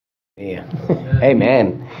Yeah.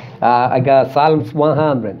 Amen. I got Psalms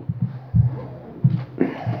 100.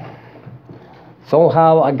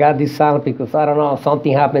 Somehow I got this psalm because I don't know,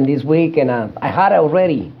 something happened this week and I had it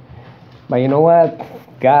already. But you know what?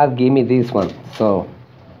 God gave me this one. So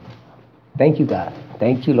thank you, God.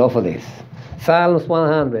 Thank you, Lord, for this. Psalms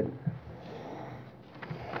 100.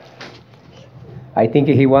 I think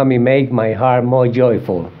He want me make my heart more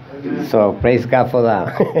joyful. So praise God for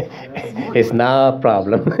that. It's not a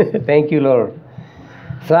problem. Thank you, Lord.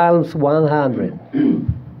 Psalms 100.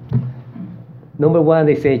 Number 1,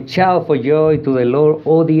 they say, shout for joy to the Lord,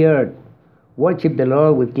 all the earth. Worship the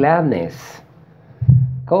Lord with gladness.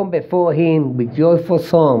 Come before Him with joyful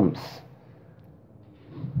songs.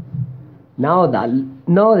 Now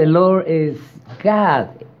the Lord is God.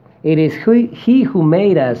 It is He who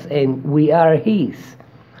made us, and we are His.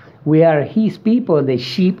 We are His people, the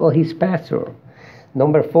sheep of His pasture.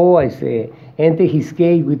 Number 4, I say, enter His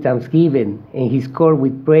gate with thanksgiving, and His court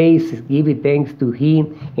with praise. Give thanks to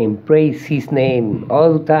Him and praise His name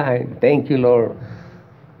all the time. Thank you, Lord.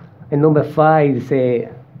 And number 5, I say,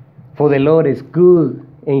 for the Lord is good,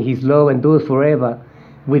 and His love endures forever.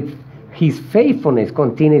 With His faithfulness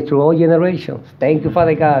continues through all generations. Thank you,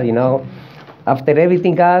 Father God. After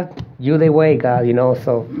everything, God, you the way, God.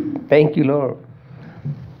 So thank you, Lord.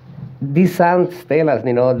 These Psalms tell us,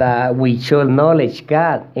 that we should acknowledge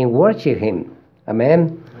God and worship Him.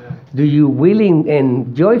 Amen. Do you willing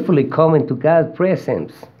and joyfully come into God's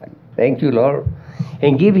presence? Thank you, Lord.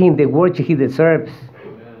 And give Him the worship He deserves.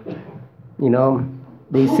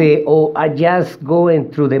 They say, "Oh, I just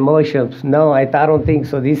going through the motions." No, I don't think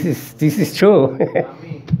so. This is true.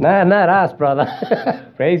 not us, brother.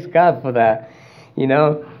 Praise God for that.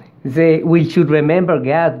 Say we should remember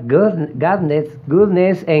God's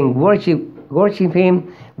goodness, and worship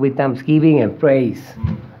Him with thanksgiving and praise,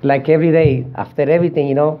 like every day after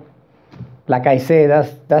everything. Like I say,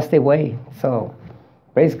 that's the way. So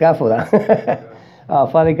praise God for that.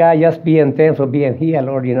 Father God, just being thankful for being here,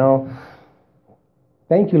 Lord.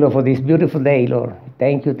 Thank you, Lord, for this beautiful day, Lord.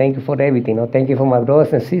 Thank you for everything. Thank you for my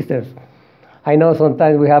brothers and sisters. I know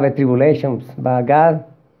sometimes we have tribulations, but God,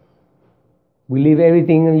 we leave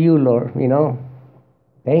everything in you, Lord.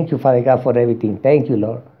 Thank you, Father God, for everything. Thank you,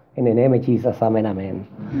 Lord. In the name of Jesus, amen, amen.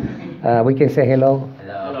 We can say hello.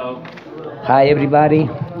 Hello. Hi, everybody.